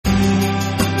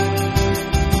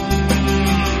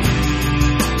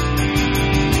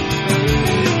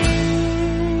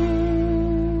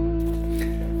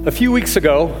A few weeks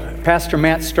ago, Pastor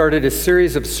Matt started a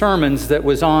series of sermons that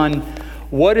was on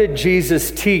what did Jesus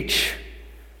teach?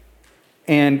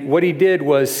 And what he did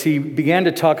was he began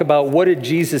to talk about what did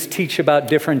Jesus teach about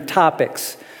different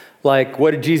topics, like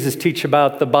what did Jesus teach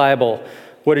about the Bible?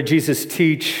 What did Jesus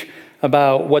teach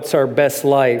about what's our best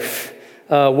life?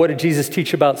 What did Jesus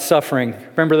teach about suffering?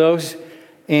 Remember those?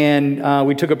 And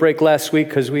we took a break last week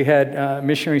because we had a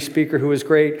missionary speaker who was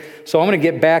great. So I'm going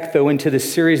to get back, though, into the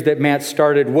series that Matt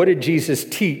started, What Did Jesus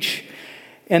Teach?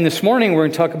 And this morning we're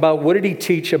going to talk about what did he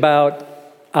teach about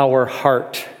our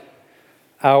heart.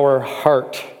 Our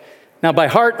heart. Now, by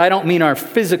heart, I don't mean our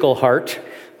physical heart.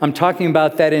 I'm talking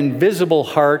about that invisible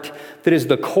heart that is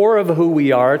the core of who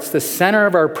we are. It's the center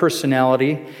of our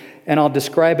personality, and I'll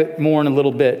describe it more in a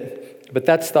little bit. But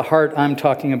that's the heart I'm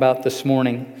talking about this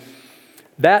morning.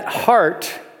 That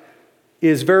heart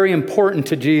is very important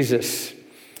to Jesus.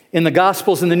 In the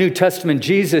Gospels in the New Testament,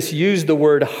 Jesus used the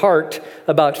word heart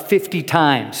about 50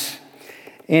 times.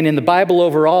 And in the Bible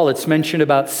overall, it's mentioned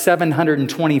about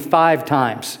 725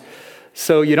 times.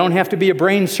 So you don't have to be a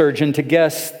brain surgeon to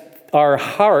guess our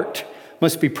heart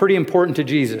must be pretty important to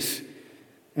Jesus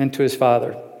and to his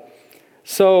Father.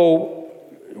 So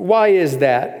why is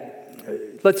that?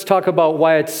 Let's talk about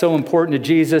why it's so important to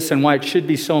Jesus and why it should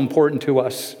be so important to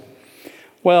us.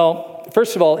 Well,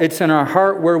 first of all, it's in our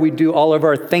heart where we do all of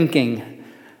our thinking.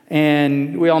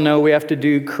 And we all know we have to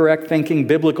do correct thinking,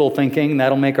 biblical thinking.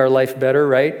 That'll make our life better,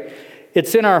 right?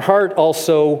 It's in our heart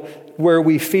also where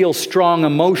we feel strong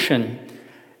emotion.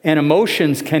 And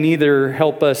emotions can either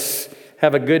help us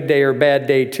have a good day or bad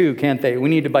day too, can't they? We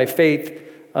need to, by faith,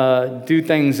 do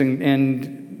things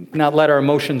and not let our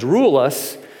emotions rule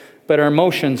us. But our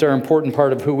emotions are an important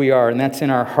part of who we are, and that's in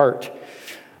our heart.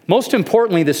 Most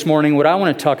importantly this morning, what I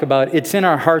want to talk about, it's in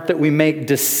our heart that we make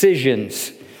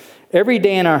decisions. Every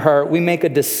day in our heart, we make a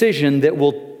decision that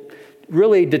will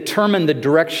really determine the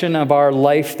direction of our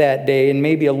life that day and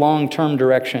maybe a long-term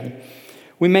direction.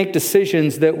 We make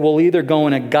decisions that will either go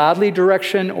in a godly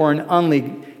direction or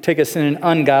take us in an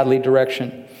ungodly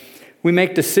direction. We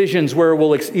make decisions where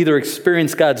we'll either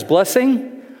experience God's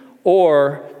blessing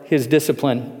or his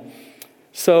discipline.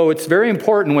 So it's very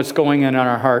important what's going on in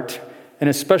our heart, and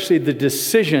especially the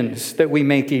decisions that we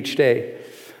make each day.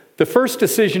 The first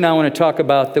decision I want to talk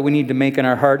about that we need to make in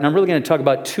our heart, and I'm really going to talk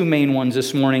about two main ones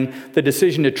this morning, the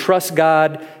decision to trust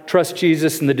God, trust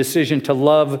Jesus, and the decision to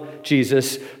love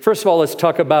Jesus. First of all, let's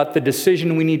talk about the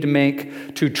decision we need to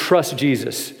make to trust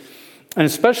Jesus. And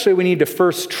especially we need to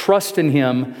first trust in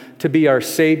him to be our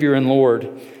Savior and Lord.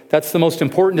 That's the most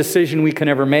important decision we can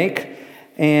ever make.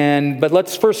 But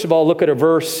let's first of all look at a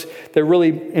verse that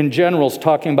really, in general, is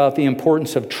talking about the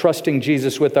importance of trusting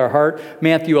Jesus with our heart.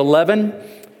 Matthew 11,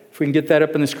 if we can get that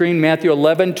up on the screen. Matthew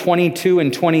 11, 22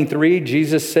 and 23,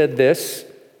 Jesus said this,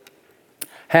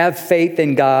 "Have faith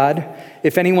in God.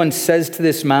 If anyone says to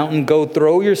this mountain, 'Go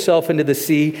throw yourself into the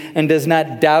sea,' and does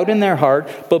not doubt in their heart,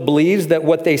 but believes that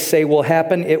what they say will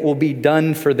happen, it will be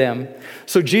done for them."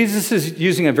 So Jesus is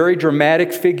using a very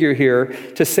dramatic figure here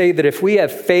to say that if we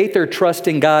have faith or trust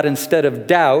in God instead of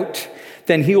doubt,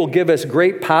 then he will give us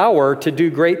great power to do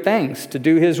great things, to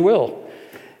do his will.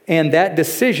 And that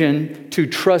decision to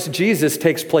trust Jesus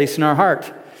takes place in our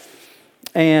heart.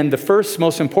 And the first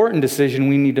most important decision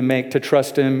we need to make to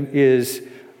trust him is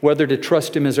whether to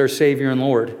trust him as our Savior and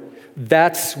Lord.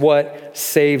 That's what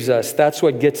saves us. That's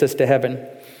what gets us to heaven.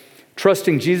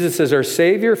 Trusting Jesus as our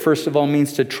Savior, first of all,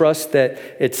 means to trust that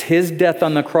it's his death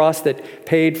on the cross that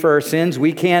paid for our sins.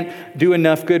 We can't do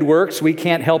enough good works. We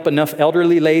can't help enough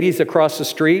elderly ladies across the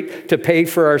street to pay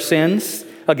for our sins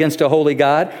against a holy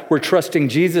God. We're trusting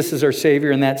Jesus as our Savior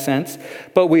in that sense.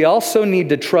 But we also need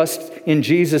to trust in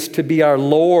Jesus to be our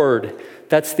Lord.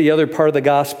 That's the other part of the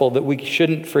gospel that we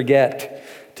shouldn't forget.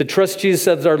 To trust Jesus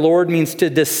as our Lord means to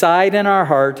decide in our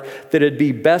heart that it'd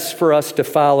be best for us to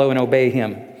follow and obey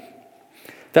him.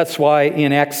 That's why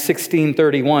in Acts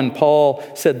 16:31, Paul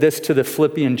said this to the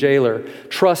Philippian jailer,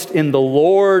 "Trust in the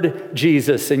Lord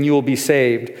Jesus and you will be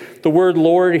saved." The word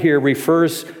Lord here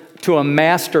refers to a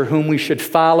master whom we should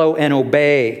follow and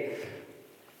obey.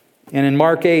 And in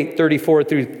Mark 8:34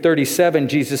 through 37,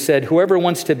 Jesus said, "Whoever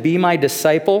wants to be my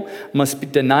disciple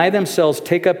must deny themselves,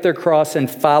 take up their cross, and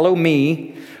follow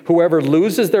me. Whoever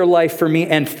loses their life for me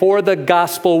and for the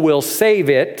gospel will save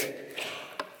it.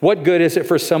 What good is it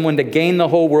for someone to gain the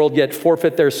whole world yet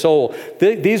forfeit their soul?"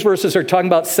 These verses are talking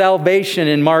about salvation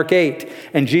in Mark 8.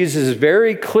 And Jesus is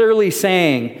very clearly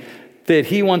saying that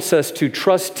he wants us to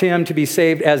trust him to be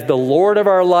saved as the Lord of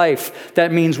our life.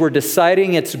 That means we're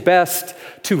deciding it's best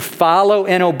to follow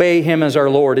and obey him as our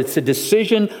Lord. It's a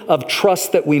decision of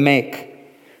trust that we make.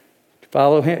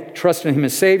 Follow him, trusting him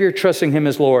as Savior, trusting him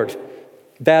as Lord.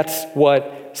 That's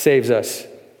what saves us.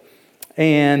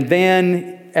 And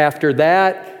then after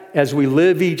that, as we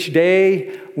live each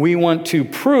day, we want to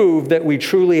prove that we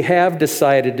truly have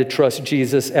decided to trust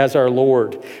Jesus as our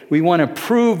Lord. We want to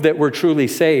prove that we're truly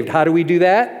saved. How do we do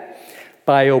that?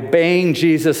 By obeying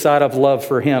Jesus out of love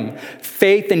for him.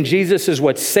 Faith in Jesus is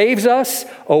what saves us.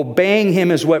 Obeying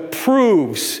him is what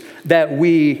proves that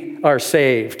we are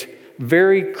saved.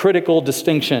 Very critical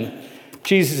distinction.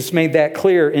 Jesus made that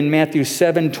clear in Matthew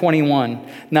 7:21.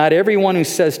 Not everyone who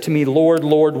says to me, Lord,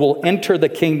 Lord, will enter the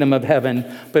kingdom of heaven,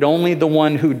 but only the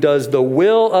one who does the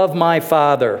will of my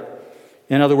Father.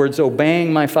 In other words,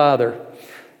 obeying my Father.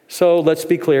 So let's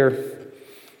be clear.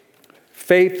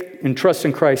 Faith and trust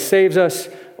in Christ saves us.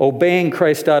 Obeying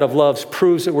Christ out of love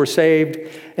proves that we're saved.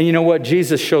 And you know what?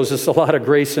 Jesus shows us a lot of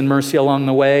grace and mercy along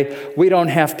the way. We don't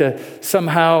have to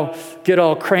somehow get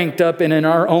all cranked up and in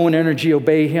our own energy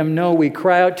obey him. No, we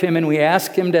cry out to him and we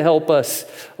ask him to help us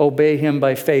obey him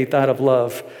by faith out of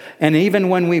love. And even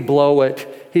when we blow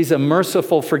it, he's a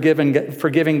merciful, forgiving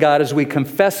God. As we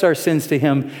confess our sins to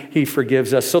him, he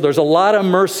forgives us. So there's a lot of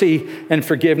mercy and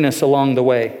forgiveness along the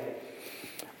way.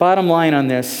 Bottom line on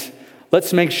this,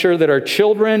 let's make sure that our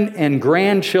children and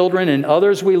grandchildren and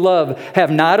others we love have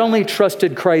not only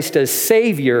trusted Christ as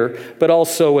Savior, but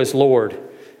also as Lord.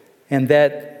 And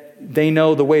that they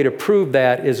know the way to prove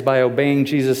that is by obeying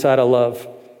Jesus out of love.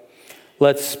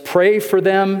 Let's pray for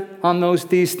them on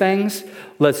these things.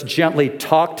 Let's gently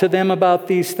talk to them about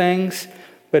these things.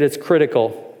 But it's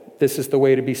critical. This is the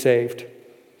way to be saved.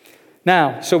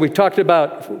 Now, so we've talked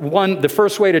about the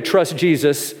first way to trust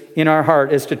Jesus in our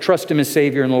heart is to trust him as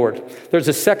Savior and Lord. There's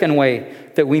a second way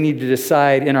that we need to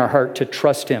decide in our heart to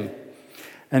trust him.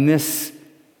 And this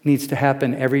needs to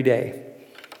happen every day.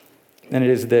 And it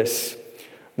is this.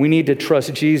 We need to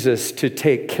trust Jesus to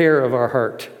take care of our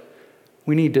heart.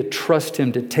 We need to trust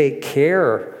him to take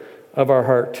care of our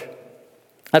heart.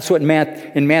 That's what in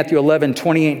Matthew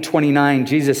 11:28-29,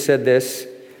 Jesus said this.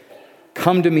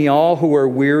 Come to me all who are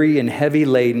weary and heavy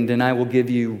laden, and I will give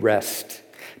you rest.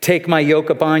 Take my yoke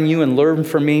upon you and learn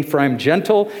from me, for I am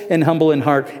gentle and humble in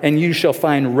heart, and you shall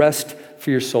find rest for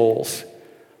your souls.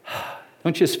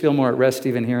 Don't you just feel more at rest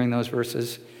even hearing those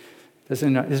verses?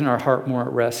 Isn't our heart more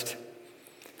at rest?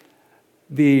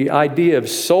 The idea of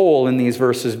soul in these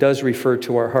verses does refer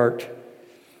to our heart.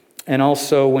 And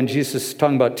also when Jesus is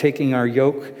talking about taking our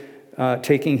yoke,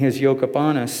 taking his yoke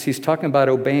upon us, he's talking about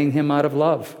obeying him out of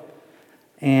love.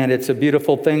 And it's a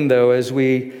beautiful thing, though, as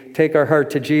we take our heart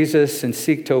to Jesus and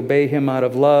seek to obey him out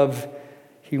of love,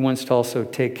 he wants to also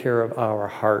take care of our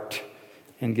heart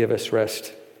and give us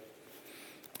rest.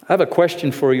 I have a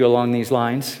question for you along these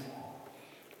lines.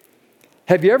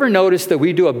 Have you ever noticed that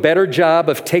we do a better job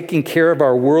of taking care of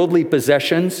our worldly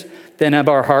possessions than of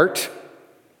our heart?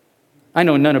 I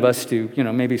know none of us do,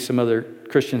 maybe some other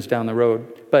Christians down the road.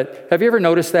 But have you ever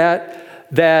noticed that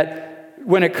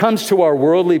when it comes to our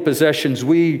worldly possessions,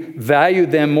 we value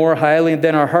them more highly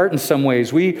than our heart in some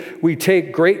ways. We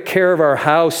take great care of our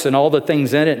house and all the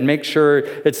things in it and make sure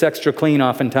it's extra clean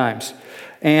oftentimes.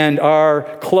 And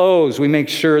our clothes, we make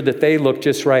sure that they look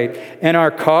just right. And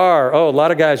our car, a lot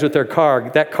of guys with their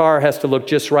car, that car has to look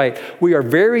just right. We are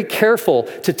very careful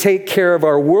to take care of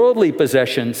our worldly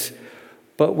possessions,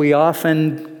 but we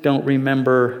often don't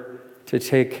remember to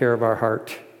take care of our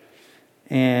heart.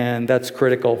 And that's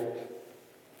critical.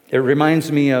 It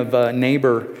reminds me of a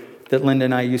neighbor that Linda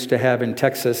and I used to have in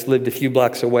Texas, lived a few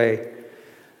blocks away.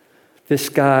 This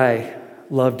guy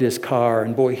loved his car,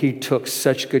 and boy, he took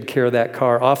such good care of that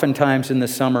car. Oftentimes in the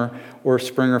summer or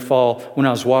spring or fall, when I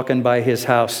was walking by his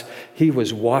house, he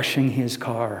was washing his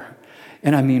car.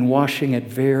 And I mean washing it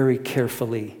very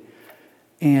carefully.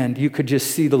 And you could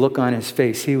just see the look on his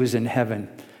face. He was in heaven.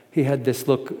 He had this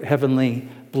look, heavenly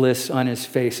bliss on his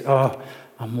face. Oh,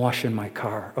 I'm washing my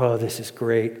car. Oh, this is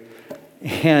great.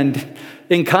 And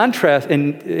in contrast,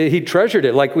 and he treasured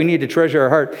it like we need to treasure our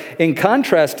heart. In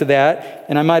contrast to that,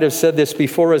 and I might have said this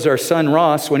before, as our son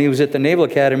Ross, when he was at the Naval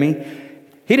Academy,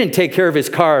 he didn't take care of his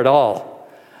car at all.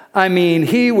 I mean,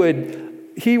 he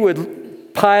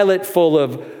would pile it full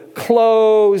of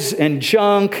clothes and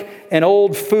junk and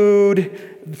old food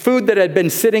that had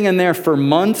been sitting in there for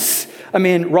months. I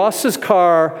mean, Ross's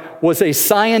car was a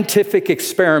scientific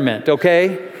experiment,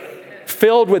 okay?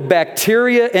 Filled with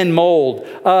bacteria and mold.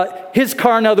 His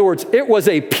car, in other words, it was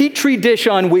a petri dish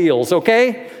on wheels,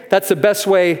 okay? That's the best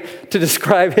way to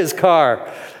describe his car.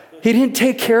 He didn't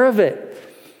take care of it.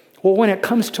 Well, when it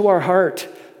comes to our heart,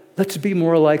 let's be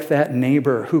more like that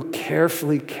neighbor who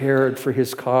carefully cared for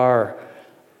his car.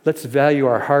 Let's value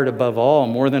our heart above all,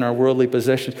 more than our worldly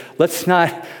possessions. Let's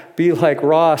not be like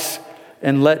Ross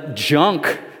and let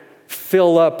junk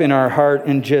fill up in our heart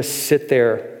and just sit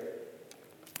there.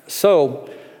 So,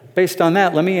 based on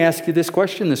that, let me ask you this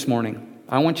question this morning.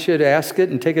 I want you to ask it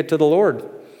and take it to the Lord.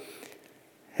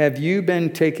 Have you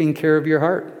been taking care of your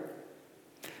heart?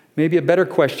 Maybe a better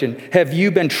question. Have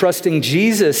you been trusting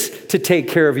Jesus to take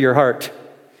care of your heart?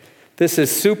 This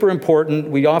is super important.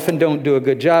 We often don't do a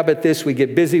good job at this. We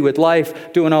get busy with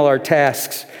life, doing all our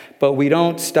tasks, but we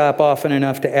don't stop often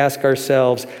enough to ask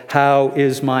ourselves, how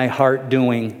is my heart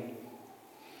doing?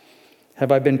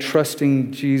 Have I been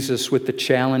trusting Jesus with the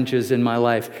challenges in my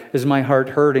life? Is my heart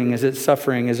hurting? Is it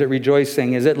suffering? Is it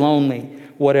rejoicing? Is it lonely?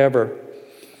 Whatever.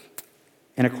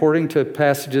 And according to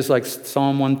passages like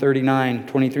Psalm 139,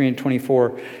 23 and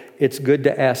 24, it's good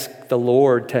to ask the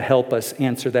Lord to help us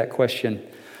answer that question.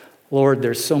 Lord,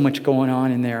 there's so much going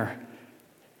on in there.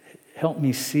 Help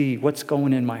me see what's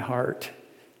going in my heart.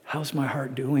 How's my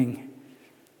heart doing?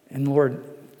 And Lord,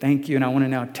 thank you. And I want to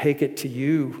now take it to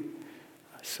you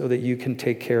so that you can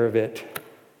take care of it.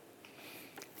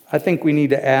 I think we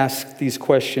need to ask these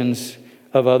questions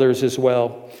of others as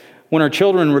well. When our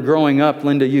children were growing up,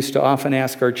 Linda used to often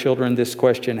ask our children this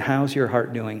question, how's your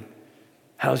heart doing?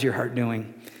 How's your heart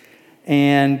doing?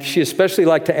 And she especially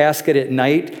liked to ask it at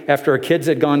night after our kids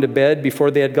had gone to bed, before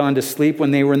they had gone to sleep,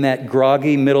 when they were in that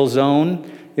groggy middle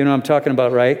zone. You know what I'm talking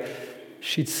about, right?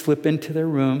 She'd slip into their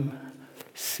room,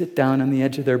 sit down on the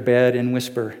edge of their bed and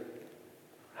whisper,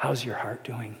 how's your heart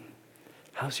doing?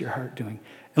 How's your heart doing?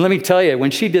 And let me tell you,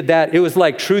 when she did that, it was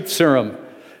like truth serum.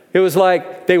 It was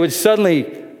like they would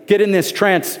suddenly get in this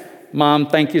trance. Mom,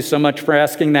 thank you so much for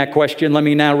asking that question. Let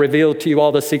me now reveal to you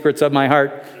all the secrets of my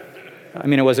heart. I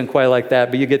mean, it wasn't quite like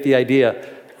that, but you get the idea.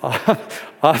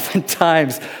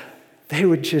 Oftentimes, they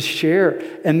would just share.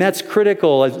 And that's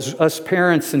critical as us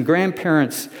parents and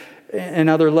grandparents and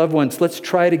other loved ones. Let's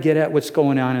try to get at what's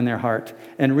going on in their heart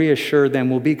and reassure them.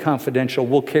 We'll be confidential.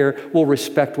 We'll care. We'll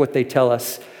respect what they tell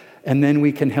us. And then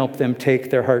we can help them take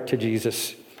their heart to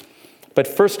Jesus. But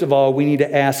first of all, we need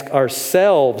to ask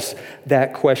ourselves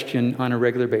that question on a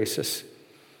regular basis.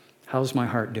 How's my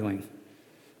heart doing?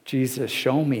 Jesus,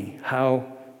 show me.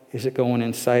 How is it going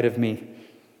inside of me?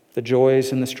 The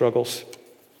joys and the struggles.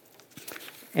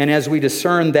 And as we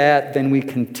discern that, then we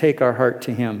can take our heart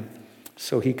to Him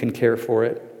so He can care for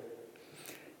it.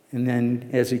 And then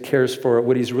as He cares for it,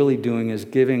 what He's really doing is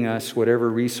giving us whatever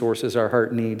resources our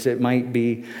heart needs. It might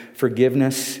be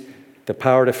forgiveness, the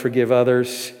power to forgive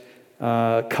others,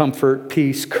 comfort,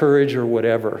 peace, courage, or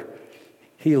whatever.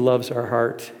 He loves our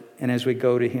heart. And as we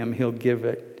go to Him, He'll give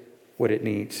it what it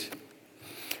needs.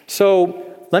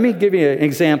 So let me give you an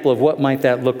example of what might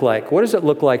that look like. What does it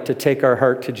look like to take our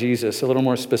heart to Jesus? A little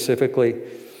more specifically,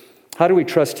 how do we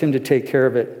trust Him to take care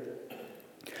of it?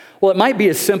 Well, it might be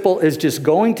as simple as just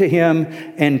going to Him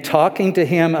and talking to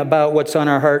Him about what's on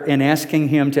our heart and asking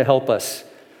Him to help us.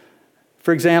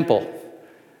 For example,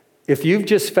 if you've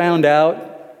just found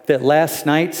out that last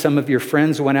night some of your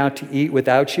friends went out to eat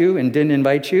without you and didn't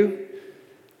invite you,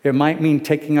 it might mean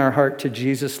taking our heart to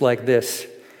Jesus like this.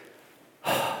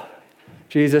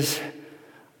 Jesus,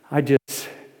 I just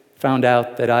found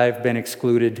out that I've been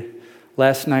excluded.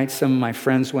 Last night, some of my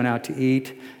friends went out to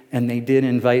eat, and they did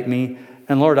invite me.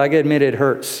 And Lord, I admit it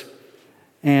hurts.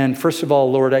 And first of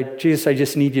all, Lord, Jesus, I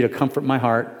just need you to comfort my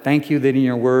heart. Thank you that in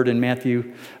your word in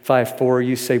Matthew 5:4,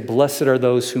 you say, blessed are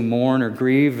those who mourn or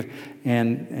grieve,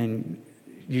 and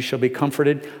you shall be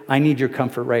comforted. I need your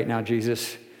comfort right now,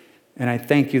 Jesus. And I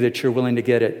thank you that you're willing to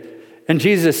get it. And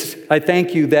Jesus, I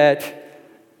thank you that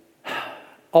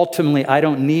ultimately I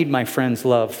don't need my friend's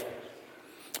love.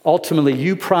 Ultimately,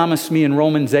 you promised me in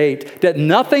Romans 8 that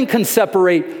nothing can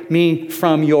separate me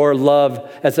from your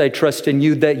love as I trust in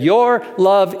you, that your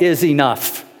love is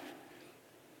enough.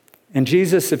 And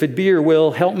Jesus, if it be your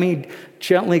will, help me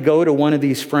gently go to one of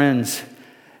these friends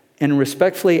and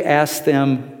respectfully ask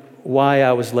them why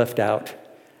I was left out.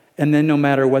 And then no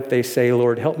matter what they say,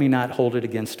 Lord, help me not hold it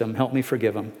against them. Help me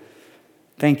forgive them.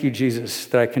 Thank you, Jesus,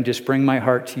 that I can just bring my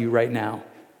heart to you right now,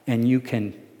 and you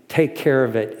can take care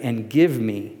of it and give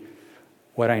me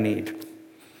what I need.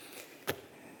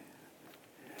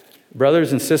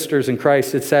 Brothers and sisters in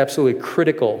Christ, it's absolutely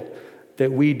critical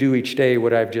that we do each day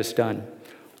what I've just done.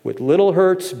 With little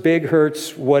hurts, big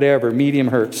hurts, whatever, medium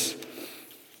hurts.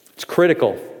 It's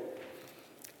critical.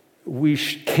 We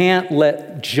can't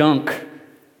let junk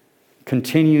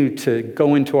continue to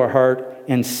go into our heart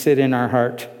and sit in our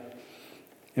heart.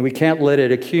 And we can't let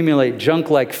it accumulate, junk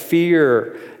like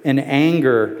fear and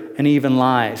anger and even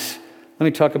lies. Let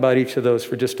me talk about each of those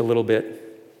for just a little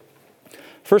bit.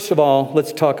 First of all,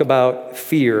 let's talk about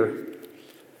fear,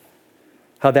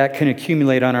 how that can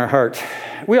accumulate on our heart.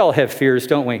 We all have fears,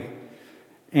 don't we?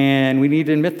 And we need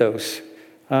to admit those.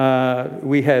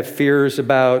 We have fears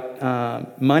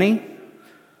about money,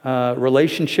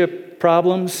 relationship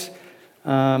problems,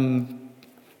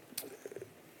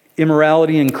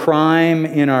 immorality and crime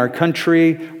in our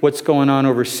country, what's going on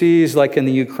overseas, like in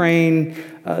the Ukraine,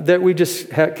 that we just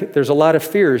have, there's a lot of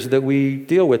fears that we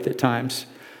deal with at times.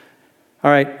 All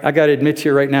right, I got to admit to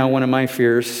you right now, one of my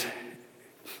fears,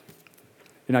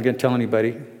 you're not going to tell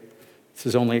anybody, this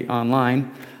is only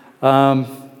online,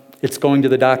 it's going to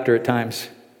the doctor at times.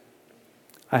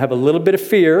 I have a little bit of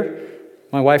fear,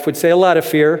 my wife would say a lot of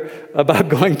fear, about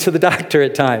going to the doctor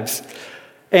at times.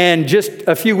 And just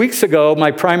a few weeks ago,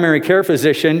 my primary care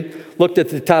physician looked at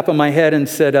the top of my head and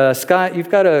said, Scott,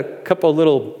 you've got a couple of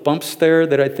little bumps there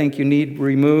that I think you need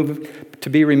to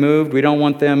be removed. We don't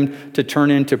want them to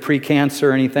turn into precancer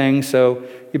or anything, so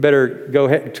you better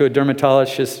go to a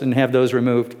dermatologist and have those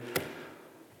removed.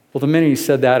 Well, the minute he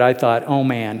said that, I thought, oh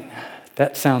man,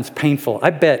 that sounds painful. I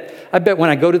bet when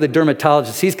I go to the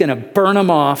dermatologist, he's going to burn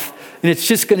them off, and it's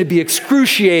just going to be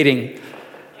excruciating.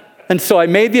 And so I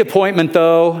made the appointment,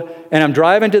 though, and I'm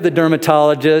driving to the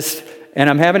dermatologist, and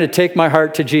I'm having to take my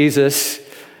heart to Jesus.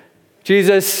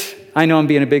 Jesus, I know I'm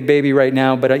being a big baby right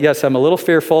now, but yes, I'm a little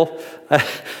fearful.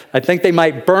 I think they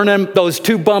might burn those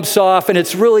 2 bumps off, and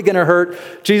it's really going to hurt.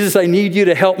 Jesus, I need you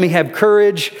to help me have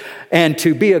courage and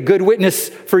to be a good witness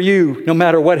for you no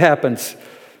matter what happens.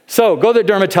 So go to the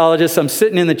dermatologist. I'm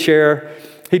sitting in the chair.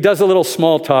 He does a little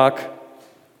small talk.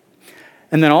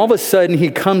 And then all of a sudden, he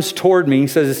comes toward me. He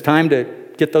says, it's time to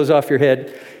get those off your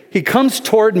head. He comes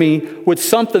toward me with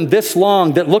something this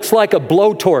long that looks like a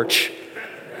blowtorch.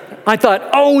 I thought,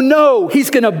 oh no, he's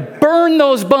going to burn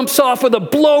those bumps off with a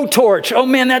blowtorch. Oh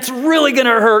man, that's really going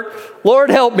to hurt. Lord,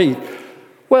 help me.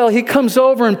 Well, he comes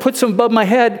over and puts them above my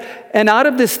head, and out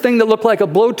of this thing that looked like a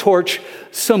blowtorch,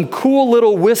 some cool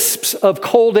little wisps of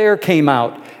cold air came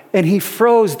out, and he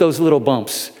froze those little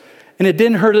bumps, and it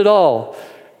didn't hurt at all.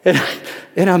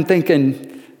 And I'm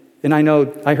thinking, and I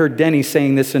know I heard Denny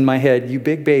saying this in my head, you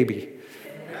big baby.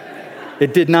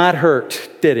 It did not hurt,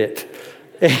 did it?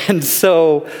 And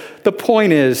so the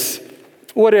point is,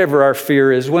 whatever our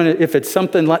fear is, if it's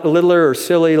something littler or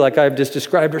silly like I've just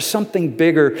described, or something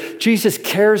bigger, Jesus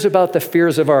cares about the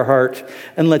fears of our heart.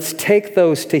 And let's take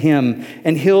those to him,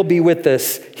 and he'll be with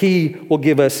us. He will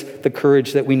give us the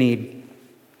courage that we need.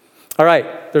 All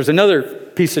right, there's another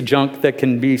piece of junk that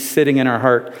can be sitting in our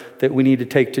heart that we need to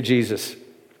take to Jesus.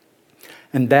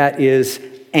 And that is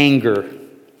anger.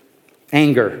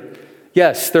 Anger.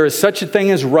 Yes, there is such a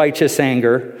thing as righteous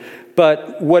anger,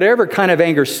 but whatever kind of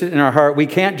anger sits in our heart, we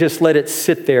can't just let it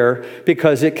sit there,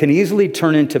 because it can easily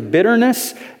turn into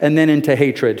bitterness and then into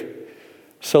hatred.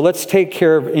 So let's take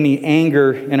care of any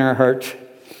anger in our heart.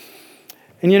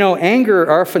 And anger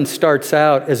often starts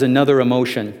out as another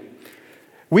emotion.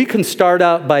 We can start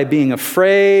out by being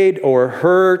afraid or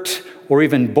hurt or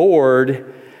even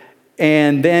bored,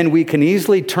 and then we can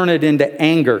easily turn it into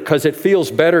anger, because it feels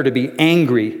better to be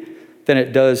angry than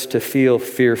it does to feel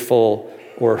fearful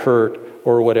or hurt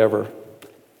or whatever.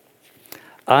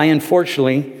 I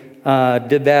unfortunately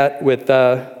did that with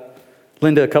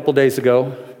Linda a couple days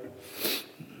ago.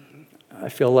 I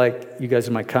feel like you guys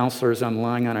are my counselors. I'm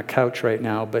lying on a couch right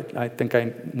now, but I think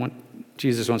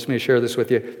Jesus wants me to share this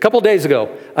with you. A couple days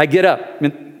ago, I get up,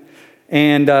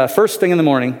 and first thing in the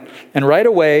morning, and right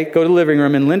away, go to the living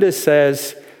room, and Linda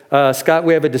says, Scott,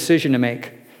 we have a decision to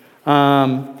make.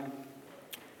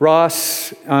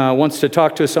 Ross wants to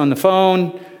talk to us on the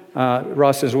phone.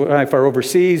 Ross and his wife are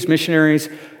overseas, missionaries,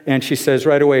 and she says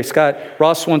right away, Scott,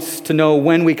 Ross wants to know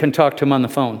when we can talk to him on the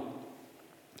phone.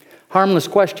 Harmless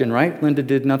question, right? Linda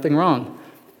did nothing wrong.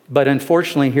 But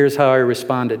unfortunately, here's how I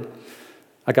responded.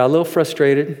 I got a little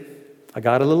frustrated. I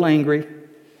got a little angry.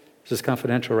 This is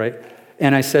confidential, right?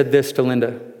 And I said this to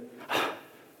Linda.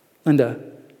 Linda,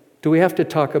 do we have to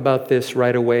talk about this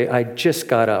right away? I just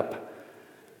got up.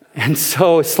 And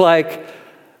so it's like,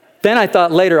 then I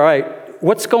thought later, all right,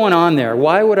 what's going on there?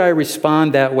 Why would I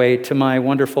respond that way to my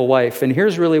wonderful wife? And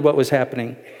here's really what was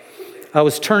happening. I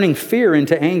was turning fear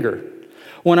into anger.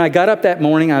 When I got up that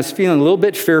morning, I was feeling a little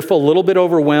bit fearful, a little bit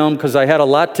overwhelmed, because I had a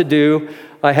lot to do.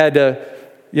 I had to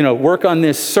work on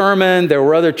this sermon. There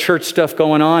were other church stuff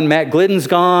going on. Matt Glidden's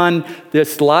gone.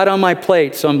 There's a lot on my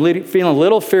plate. So I'm feeling a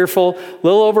little fearful, a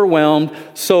little overwhelmed.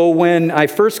 So when I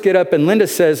first get up and Linda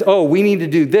says, oh, we need to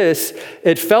do this,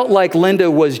 it felt like Linda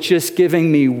was just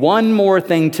giving me one more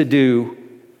thing to do,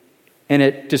 and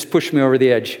it just pushed me over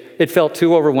the edge. It felt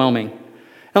too overwhelming.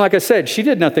 And like I said, she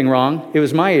did nothing wrong. It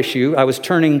was my issue. I was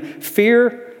turning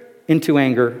fear into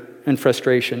anger and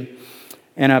frustration.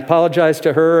 And I apologized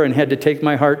to her and had to take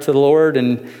my heart to the Lord.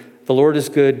 And the Lord is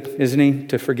good, isn't he?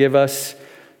 To forgive us,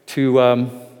 to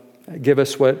give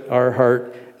us what our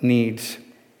heart needs.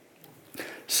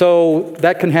 So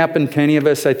that can happen to any of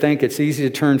us, I think. It's easy to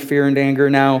turn fear into anger.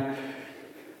 Now,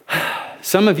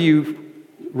 some of you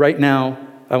right now,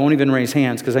 I won't even raise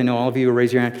hands because I know all of you will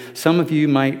raise your hand. Some of you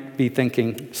might be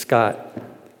thinking, Scott,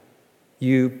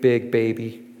 you big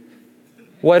baby.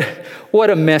 What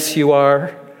a mess you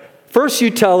are. First you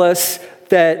tell us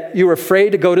that you were afraid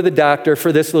to go to the doctor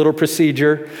for this little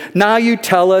procedure. Now you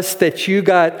tell us that you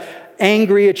got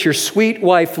angry at your sweet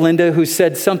wife, Linda, who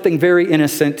said something very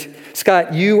innocent.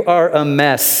 Scott, you are a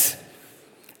mess.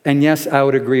 And yes, I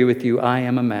would agree with you. I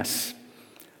am a mess.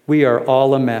 We are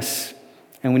all a mess,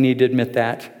 and we need to admit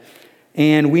that.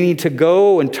 And we need to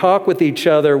go and talk with each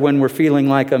other when we're feeling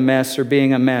like a mess or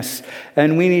being a mess.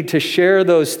 And we need to share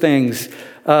those things.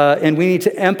 And we need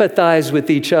to empathize with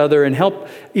each other and help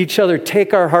each other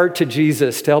take our heart to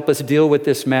Jesus to help us deal with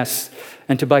this mess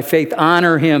and to, by faith,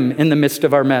 honor him in the midst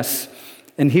of our mess.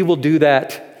 And he will do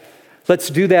that. Let's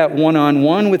do that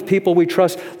one-on-one with people we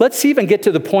trust. Let's even get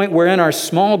to the point where in our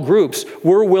small groups,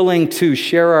 we're willing to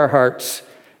share our hearts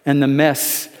and the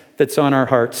mess that's on our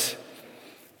hearts.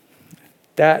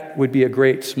 That would be a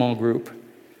great small group,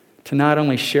 to not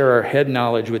only share our head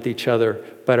knowledge with each other,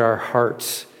 but our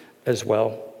hearts as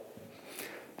well.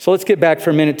 So let's get back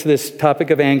for a minute to this topic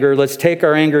of anger. Let's take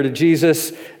our anger to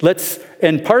Jesus.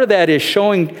 And part of that is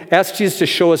ask Jesus to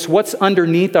show us what's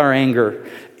underneath our anger.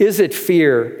 Is it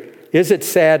fear? Is it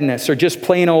sadness? Or just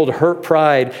plain old hurt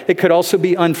pride? It could also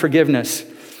be unforgiveness.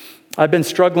 I've been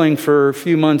struggling for a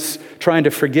few months trying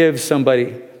to forgive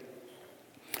somebody.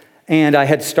 And I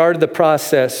had started the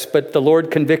process, but the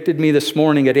Lord convicted me this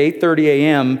morning at 8:30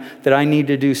 a.m. that I need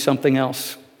to do something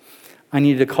else. I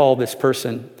needed to call this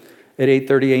person at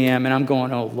 8:30 a.m. And I'm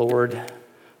going, oh, Lord,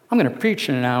 I'm going to preach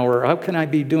in an hour. How can I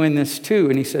be doing this too?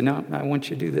 And he said, no, I want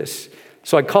you to do this.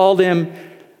 So I called him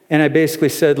and I basically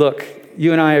said, look,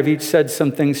 you and I have each said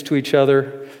some things to each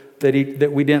other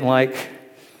that we didn't like.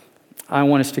 I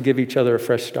want us to give each other a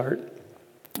fresh start.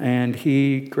 And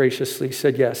he graciously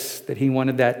said yes, that he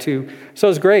wanted that too. So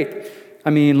it was great. I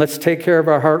mean, let's take care of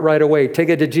our heart right away. Take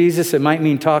it to Jesus. It might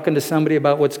mean talking to somebody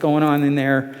about what's going on in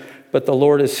there, but the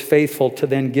Lord is faithful to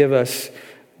then give us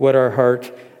what our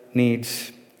heart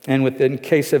needs. And in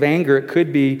case of anger, it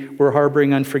could be we're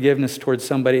harboring unforgiveness towards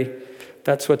somebody.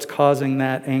 That's what's causing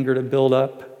that anger to build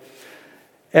up.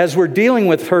 As we're dealing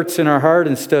with hurts in our heart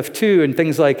and stuff too, and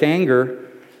things like anger,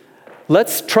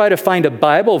 let's try to find a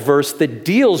Bible verse that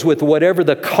deals with whatever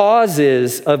the cause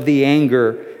is of the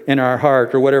anger in our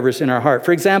heart or whatever's in our heart.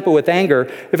 For example, with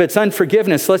anger, if it's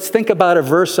unforgiveness, let's think about a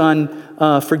verse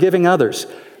on forgiving others.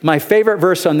 My favorite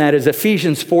verse on that is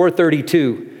Ephesians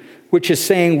 4:32, which is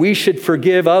saying we should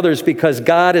forgive others because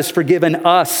God has forgiven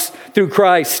us through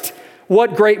Christ.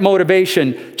 What great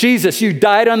motivation. Jesus, you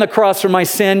died on the cross for my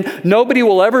sin. Nobody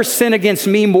will ever sin against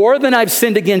me more than I've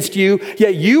sinned against you,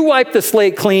 yet you wiped the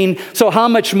slate clean. So how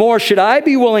much more should I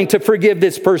be willing to forgive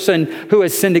this person who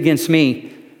has sinned against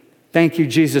me? Thank you,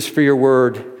 Jesus, for your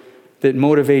word that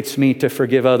motivates me to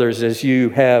forgive others as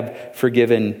you have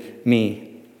forgiven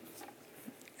me.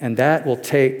 And that will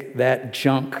take that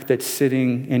junk that's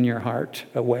sitting in your heart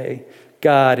away.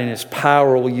 God in his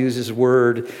power will use his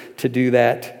word to do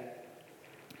that.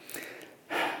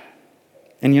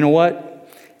 And you know what?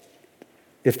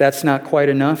 If that's not quite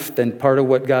enough, then part of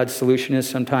what God's solution is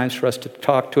sometimes for us to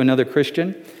talk to another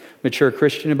Christian, mature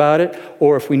Christian about it,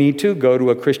 or if we need to, go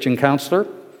to a Christian counselor.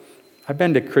 I've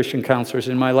been to Christian counselors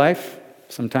in my life.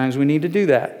 Sometimes we need to do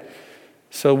that.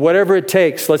 So whatever it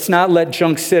takes, let's not let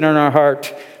junk sit on our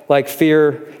heart like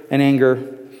fear and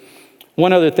anger.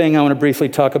 One other thing I want to briefly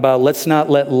talk about, let's not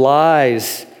let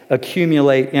lies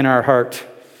accumulate in our heart.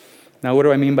 Now, what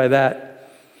do I mean by that?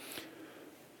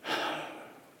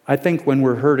 I think when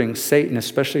we're hurting, Satan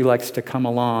especially likes to come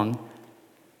along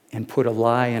and put a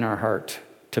lie in our heart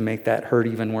to make that hurt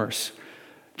even worse.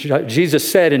 Jesus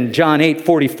said in John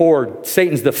 8:44,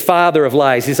 Satan's the father of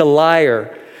lies. He's a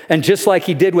liar. And just like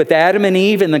he did with Adam and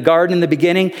Eve in the garden in the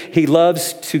beginning, he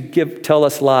loves to tell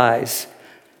us lies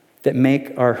that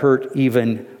make our hurt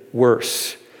even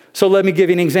worse. So let me give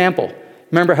you an example.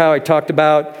 Remember how I talked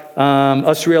about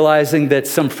us realizing that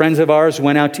some friends of ours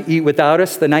went out to eat without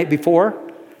us the night before?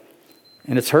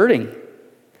 And it's hurting.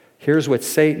 Here's what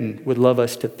Satan would love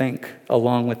us to think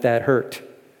along with that hurt.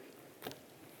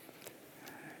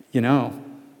 You know,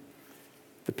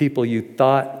 the people you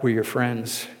thought were your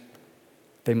friends,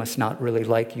 they must not really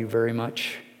like you very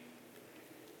much.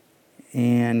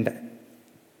 And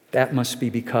that must be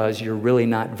because you're really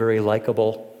not very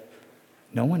likable.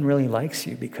 No one really likes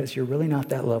you because you're really not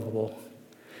that lovable.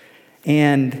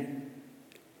 And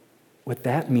what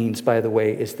that means, by the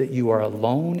way, is that you are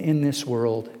alone in this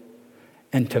world.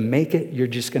 And to make it, you're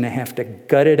just going to have to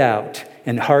gut it out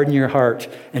and harden your heart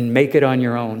and make it on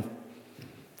your own.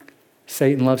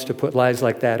 Satan loves to put lies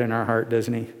like that in our heart,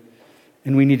 doesn't he?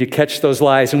 And we need to catch those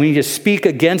lies, and we need to speak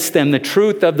against them, the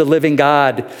truth of the living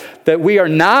God, that we are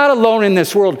not alone in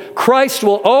this world. Christ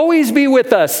will always be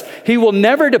with us. He will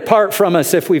never depart from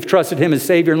us if we've trusted him as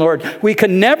Savior and Lord. We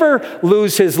can never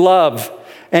lose his love,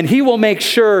 and he will make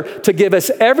sure to give us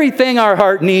everything our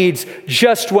heart needs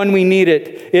just when we need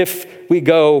it if we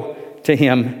go to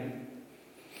him.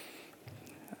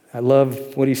 I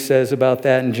love what he says about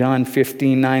that in John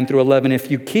 15, 9 through 11.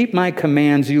 If you keep my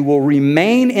commands, you will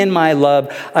remain in my love.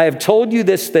 I have told you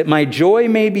this, that my joy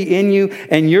may be in you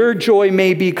and your joy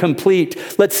may be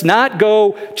complete. Let's not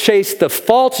go chase the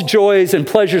false joys and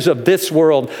pleasures of this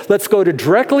world. Let's go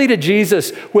directly to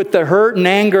Jesus with the hurt and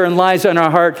anger and lies on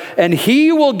our heart, and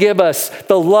he will give us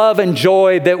the love and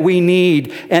joy that we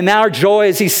need. And our joy,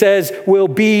 as he says, will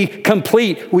be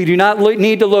complete. We do not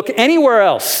need to look anywhere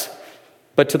else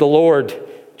but to the Lord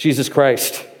Jesus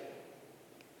Christ.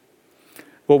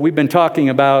 Well, we've been talking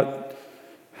about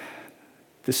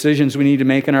decisions we need to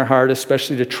make in our heart,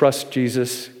 especially to trust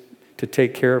Jesus to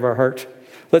take care of our heart.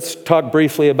 Let's talk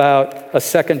briefly about a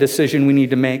second decision we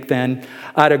need to make then.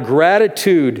 Out of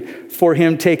gratitude for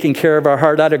him taking care of our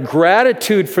heart, out of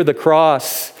gratitude for the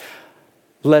cross,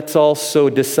 let's also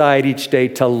decide each day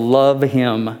to love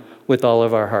him with all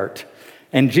of our heart.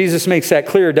 And Jesus makes that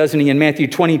clear, doesn't he, in Matthew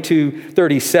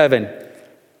 22:37.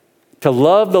 To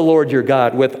love the Lord your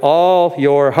God with all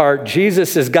your heart.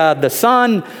 Jesus is God the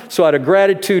Son, so out of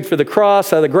gratitude for the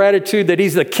cross, out of gratitude that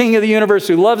he's the King of the universe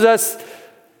who loves us,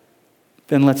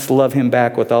 then let's love him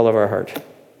back with all of our heart.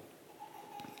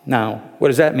 Now, what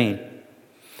does that mean?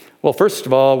 Well, first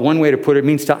of all, one way to put it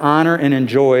means to honor and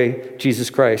enjoy Jesus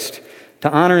Christ. To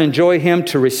honor and enjoy him,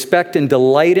 to respect and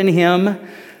delight in him.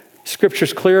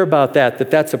 Scripture's clear about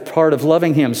that that's a part of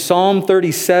loving him. Psalm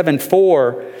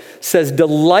 37:4 says,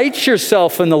 delight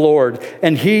yourself in the Lord,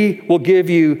 and he will give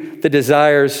you the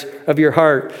desires of your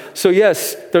heart. So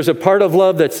yes, there's a part of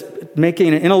love that's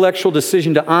making an intellectual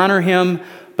decision to honor him,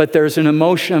 but there's an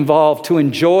emotion involved to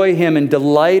enjoy him and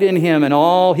delight in him and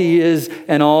all he is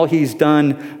and all he's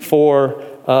done for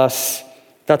us.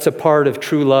 That's a part of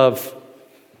true love.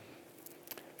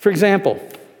 For example,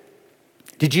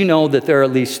 did you know that there are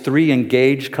at least 3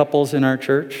 engaged couples in our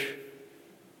church?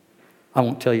 I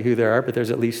won't tell you who they are, but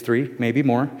there's at least 3, maybe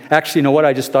more. Actually, you know what?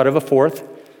 I just thought of a 4th.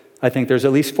 I think there's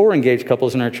at least 4 engaged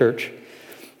couples in our church.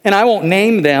 And I won't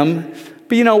name them,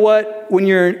 but you know what? When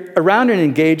you're around an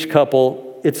engaged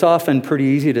couple, it's often pretty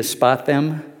easy to spot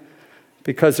them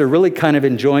because they're really kind of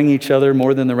enjoying each other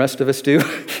more than the rest of us do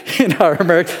in our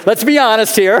marriage. Let's be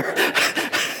honest here.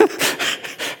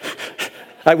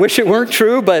 I wish it weren't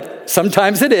true, but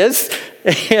sometimes it is.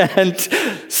 And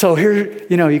so here,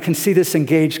 you can see this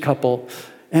engaged couple,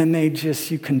 and they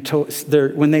just,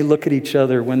 when they look at each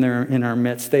other, when they're in our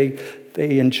midst, they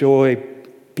enjoy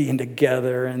being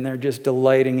together, and they're just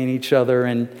delighting in each other.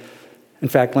 And in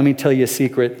fact, let me tell you a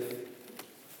secret.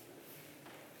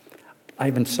 I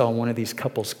even saw one of these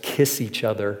couples kiss each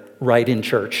other right in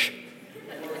church.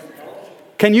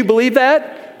 Can you believe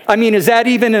that? I mean, is that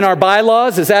even in our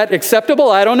bylaws? Is that acceptable?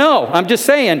 I don't know. I'm just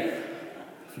saying.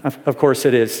 Of course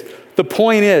it is. The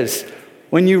point is,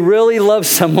 when you really love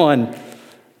someone,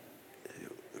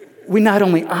 we not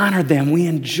only honor them, we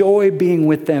enjoy being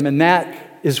with them. And that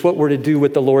is what we're to do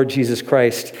with the Lord Jesus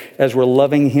Christ as we're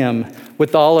loving him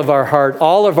with all of our heart,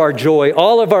 all of our joy,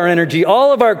 all of our energy,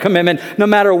 all of our commitment. No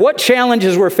matter what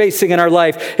challenges we're facing in our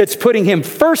life, it's putting him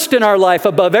first in our life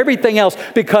above everything else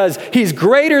because he's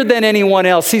greater than anyone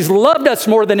else. He's loved us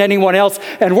more than anyone else,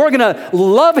 and we're going to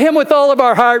love him with all of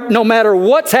our heart no matter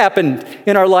what's happened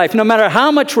in our life, no matter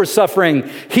how much we're suffering.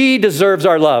 He deserves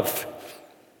our love.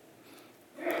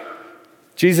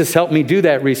 Jesus helped me do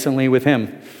that recently with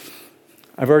him.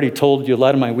 I've already told you a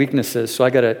lot of my weaknesses, so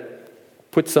I got to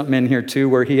put something in here too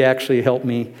where he actually helped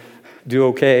me do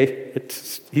okay.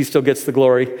 He still gets the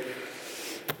glory.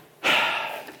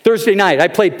 Thursday night, I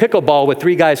played pickleball with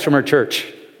 3 guys from our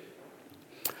church.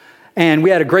 And we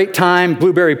had a great time,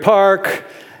 Blueberry Park,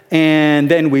 and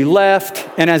then we left.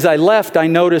 And as I left, I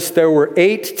noticed there were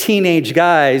 8 teenage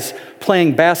guys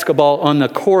playing basketball on the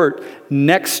court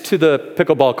next to the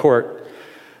pickleball court.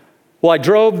 Well, I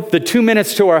drove the 2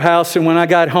 minutes to our house, and when I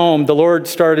got home, the Lord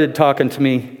started talking to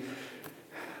me.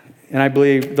 And I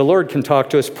believe the Lord can talk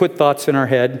to us, put thoughts in our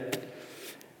head.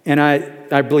 And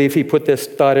I believe he put this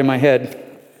thought in my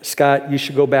head, Scott, you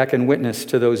should go back and witness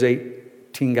to those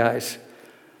 18 guys.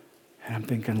 And I'm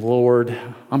thinking, Lord,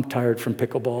 I'm tired from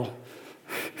pickleball.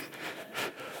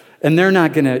 And they're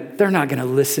not gonna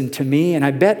listen to me. And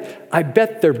I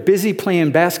bet they're busy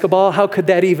playing basketball. How could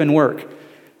that even work?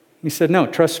 He said, no,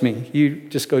 trust me. You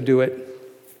just go do it.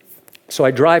 So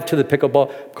I drive to the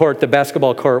pickleball court, the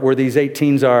basketball court, where these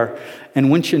 18s are. And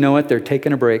wouldn't you know it, they're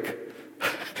taking a break.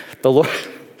 The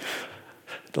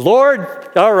Lord,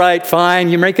 all right, fine.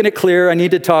 You're making it clear. I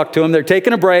need to talk to them. They're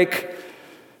taking a break.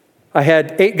 I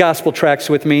had 8 gospel tracts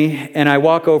with me, and I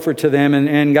walk over to them,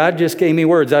 and God just gave me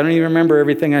words. I don't even remember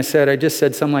everything I said. I just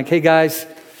said something like, hey, guys,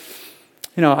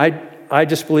 I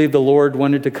just believe the Lord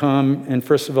wanted to come and,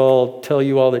 first of all, tell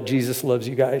you all that Jesus loves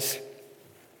you guys.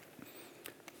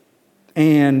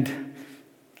 And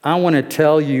I want to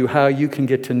tell you how you can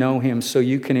get to know him so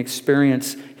you can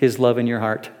experience his love in your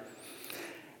heart.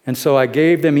 And so I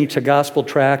gave them each a gospel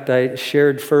tract. I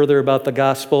shared further about the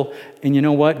gospel. And you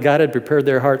know what? God had prepared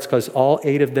their hearts because all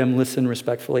 8 of them listened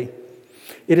respectfully.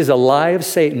 It is a lie of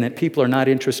Satan that people are not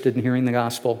interested in hearing the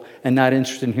gospel and not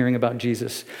interested in hearing about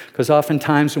Jesus. Because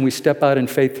oftentimes when we step out in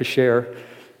faith to share,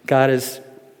 God has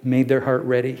made their heart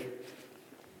ready.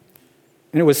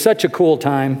 And it was such a cool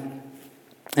time.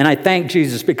 And I thank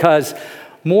Jesus because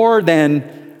more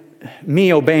than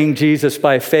me obeying Jesus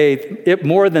by faith,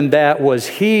 more than that was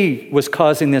he was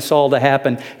causing this all to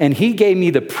happen. And he gave me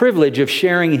the privilege of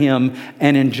sharing him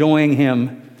and enjoying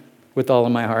him with all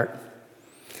of my heart.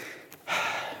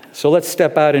 So let's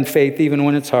step out in faith even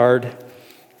when it's hard.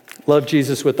 Love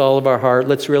Jesus with all of our heart.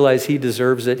 Let's realize he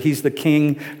deserves it. He's the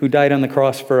King who died on the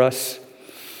cross for us.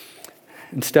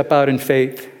 And step out in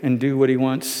faith and do what he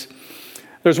wants.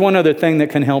 There's one other thing that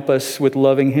can help us with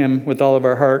loving him with all of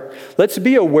our heart. Let's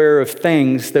be aware of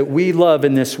things that we love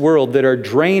in this world that are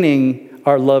draining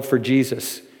our love for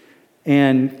Jesus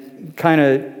and kind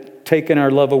of taking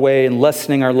our love away and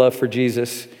lessening our love for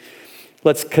Jesus.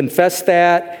 Let's confess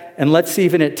that, and let's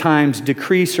even at times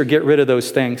decrease or get rid of those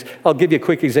things. I'll give you a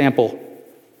quick example.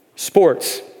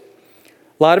 Sports.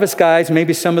 A lot of us guys,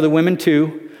 maybe some of the women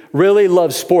too, really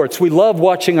love sports. We love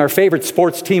watching our favorite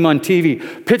sports team on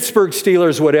TV, Pittsburgh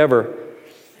Steelers, whatever.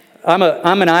 I'm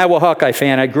an Iowa Hawkeye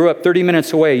fan. I grew up 30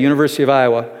 minutes away, University of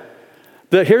Iowa.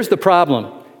 But here's the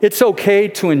problem. It's okay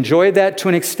to enjoy that to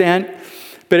an extent,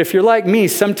 but if you're like me,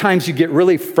 sometimes you get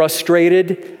really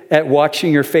frustrated at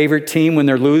watching your favorite team when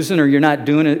they're losing or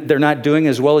they're not doing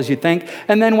as well as you think.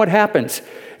 And then what happens?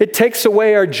 It takes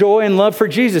away our joy and love for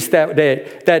Jesus that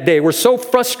day. We're so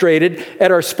frustrated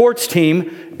at our sports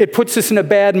team, it puts us in a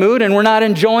bad mood and we're not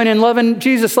enjoying and loving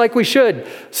Jesus like we should.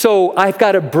 So I've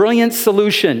got a brilliant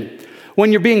solution.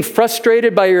 When you're being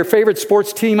frustrated by your favorite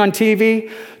sports team on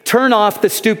TV, turn off the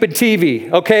stupid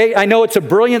TV, okay? I know it's a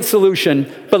brilliant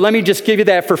solution, but let me just give you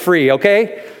that for free,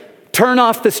 okay? Turn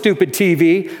off the stupid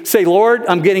TV. Say, Lord,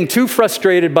 I'm getting too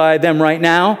frustrated by them right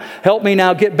now. Help me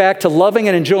now get back to loving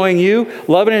and enjoying you,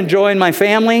 loving and enjoying my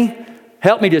family.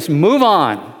 Help me just move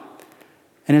on.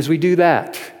 And as we do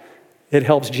that, it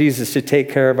helps Jesus to take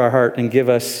care of our heart and give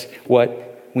us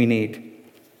what we need.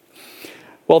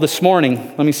 Well, this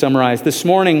morning, let me summarize. This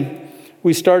morning,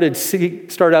 we start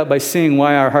out by seeing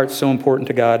why our heart's so important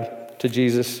to God, to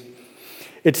Jesus.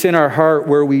 It's in our heart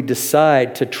where we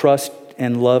decide to trust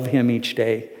and love him each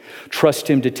day. Trust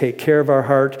him to take care of our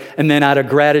heart. And then out of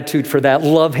gratitude for that,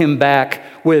 love him back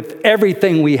with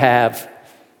everything we have.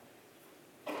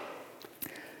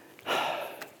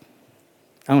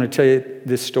 I want to tell you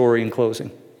this story in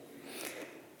closing.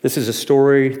 This is a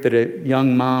story that a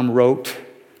young mom wrote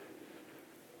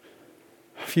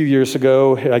a few years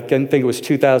ago. I think it was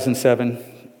 2007.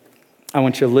 I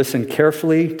want you to listen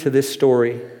carefully to this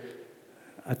story.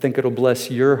 I think it'll bless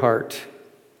your heart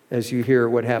as you hear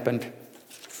what happened.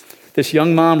 This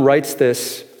young mom writes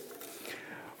this: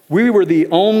 "We were the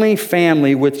only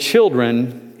family with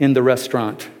children in the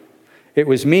restaurant. It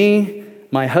was me,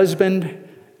 my husband,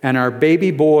 and our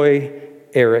baby boy,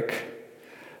 Eric.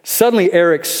 Suddenly,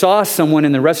 Eric saw someone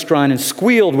in the restaurant and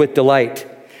squealed with delight.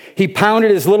 He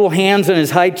pounded his little hands on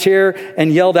his high chair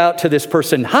and yelled out to this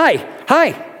person, 'Hi,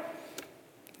 hi.'"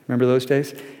 Remember those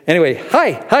days? Anyway,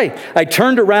 "Hi, hi." I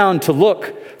turned around to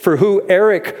look for who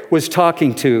Eric was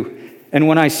talking to, and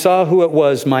when I saw who it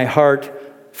was, my heart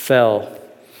fell.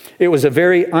 It was a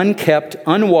very unkempt,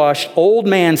 unwashed old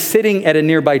man sitting at a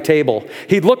nearby table.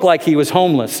 He looked like he was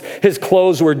homeless. His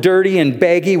clothes were dirty and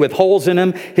baggy with holes in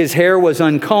them. His hair was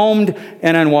uncombed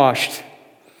and unwashed.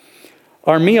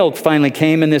 Our meal finally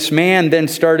came, and this man then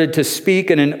started to speak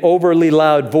in an overly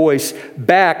loud voice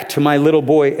back to my little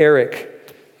boy, Eric.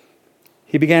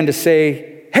 He began to say,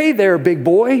 Hey there, big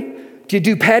boy. Do you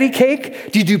do patty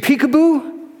cake? Do you do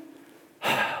peekaboo?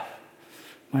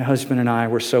 My husband and I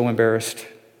were so embarrassed.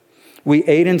 We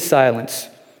ate in silence,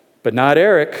 but not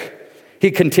Eric. He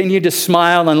continued to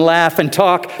smile and laugh and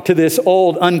talk to this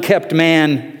old, unkept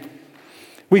man.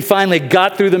 We finally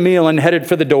got through the meal and headed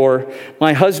for the door.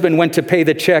 My husband went to pay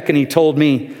the check and he told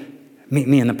me, meet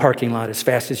me in the parking lot as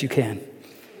fast as you can.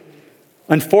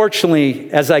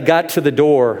 Unfortunately, as I got to the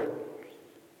door,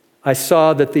 I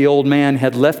saw that the old man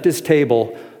had left his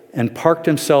table and parked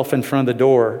himself in front of the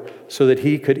door so that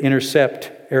he could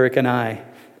intercept Eric and I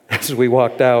as we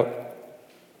walked out.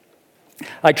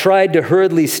 I tried to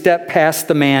hurriedly step past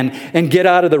the man and get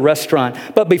out of the restaurant,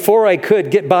 but before I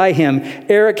could get by him,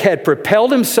 Eric had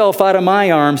propelled himself out of my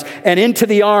arms and into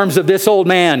the arms of this old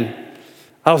man.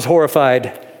 I was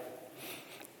horrified.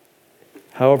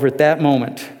 However, at that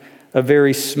moment, a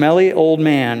very smelly old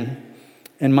man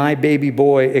and my baby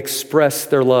boy expressed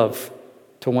their love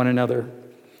to one another.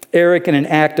 Eric, in an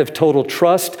act of total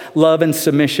trust, love, and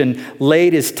submission,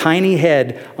 laid his tiny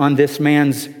head on this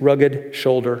man's rugged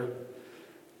shoulder.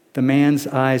 The man's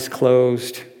eyes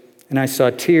closed, and I saw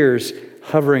tears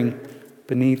hovering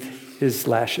beneath his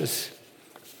lashes.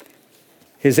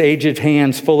 His aged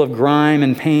hands, full of grime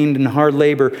and pain and hard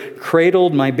labor,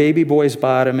 cradled my baby boy's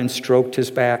bottom and stroked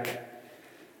his back.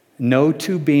 No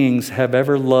two beings have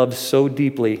ever loved so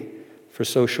deeply for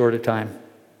so short a time.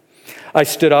 I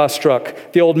stood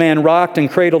awestruck. The old man rocked and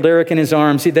cradled Eric in his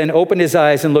arms. He then opened his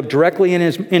eyes and looked directly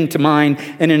into mine,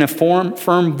 and in a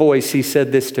firm voice, he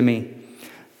said this to me: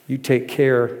 "You take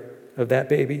care of that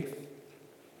baby."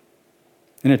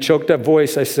 In a choked up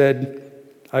voice, I said,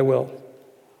 "I will."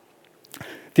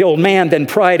 The old man then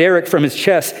pried Eric from his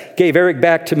chest, gave Eric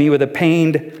back to me with a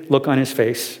pained look on his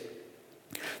face.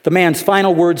 The man's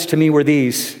final words to me were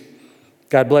these: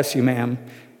 "God bless you, ma'am.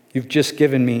 You've just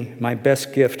given me my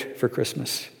best gift for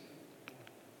Christmas."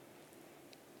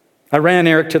 I ran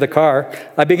Eric to the car.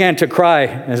 I began to cry,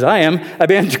 as I am. I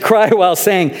began to cry while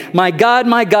saying, my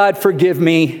God, forgive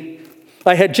me.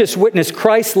 I had just witnessed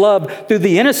Christ's love through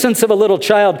the innocence of a little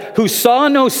child who saw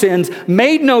no sins,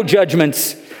 made no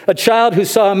judgments. A child who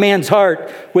saw a man's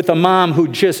heart with a mom who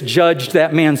just judged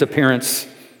that man's appearance.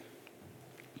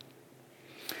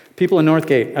 People in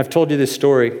Northgate, I've told you this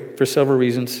story for several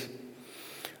reasons.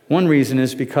 One reason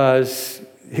is because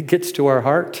it gets to our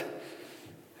heart.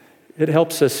 It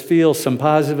helps us feel some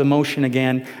positive emotion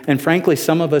again. And frankly,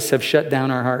 some of us have shut down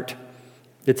our heart.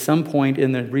 At some point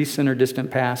in the recent or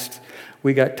distant past,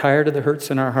 we got tired of the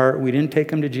hurts in our heart. We didn't take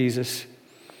them to Jesus.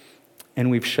 And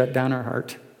we've shut down our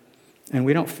heart. And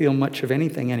we don't feel much of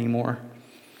anything anymore.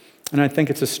 And I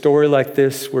think it's a story like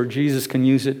this where Jesus can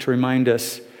use it to remind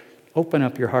us, open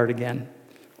up your heart again.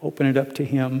 Open it up to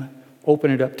Him.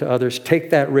 Open it up to others. Take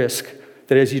that risk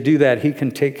that as you do that, He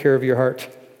can take care of your heart.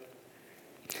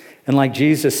 And like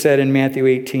Jesus said in Matthew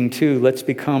 18:2, let's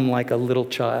become like a little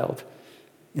child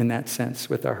in that sense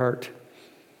with our heart.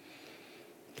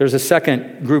 There's a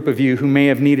second group of you who may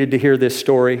have needed to hear this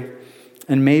story.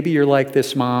 And maybe you're like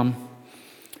this mom.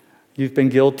 You've been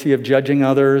guilty of judging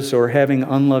others or having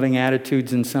unloving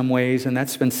attitudes in some ways, and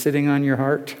that's been sitting on your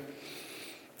heart.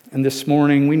 And this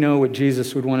morning, we know what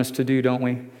Jesus would want us to do, don't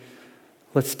we?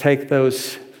 Let's take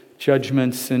those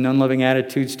judgments and unloving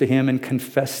attitudes to Him and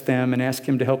confess them and ask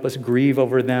Him to help us grieve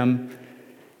over them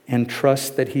and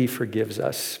trust that He forgives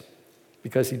us,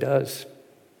 because He does,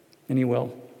 and He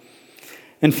will.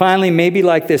 And finally, maybe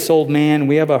like this old man,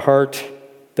 we have a heart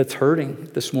that's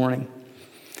hurting this morning.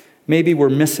 Maybe we're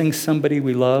missing somebody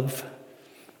we love,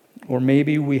 or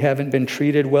maybe we haven't been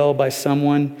treated well by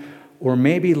someone, or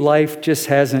maybe life just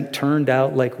hasn't turned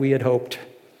out like we had hoped.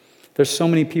 There's so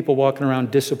many people walking around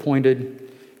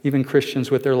disappointed, even Christians,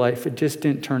 with their life. It just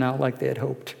didn't turn out like they had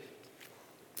hoped.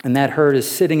 And that hurt is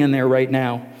sitting in there right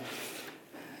now.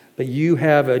 But you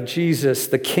have a Jesus,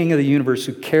 the King of the universe,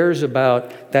 who cares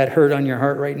about that hurt on your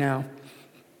heart right now.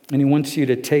 And He wants you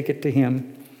to take it to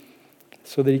Him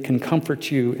so that He can comfort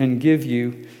you and give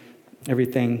you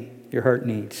everything your heart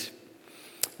needs.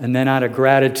 And then out of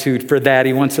gratitude for that,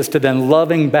 He wants us to then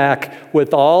love Him back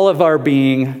with all of our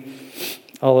being,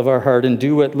 all of our heart, and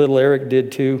do what little Eric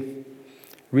did too.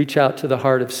 Reach out to the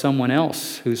heart of someone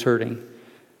else who's hurting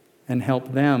and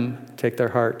help them take their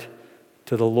heart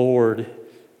to the Lord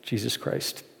Jesus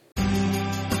Christ.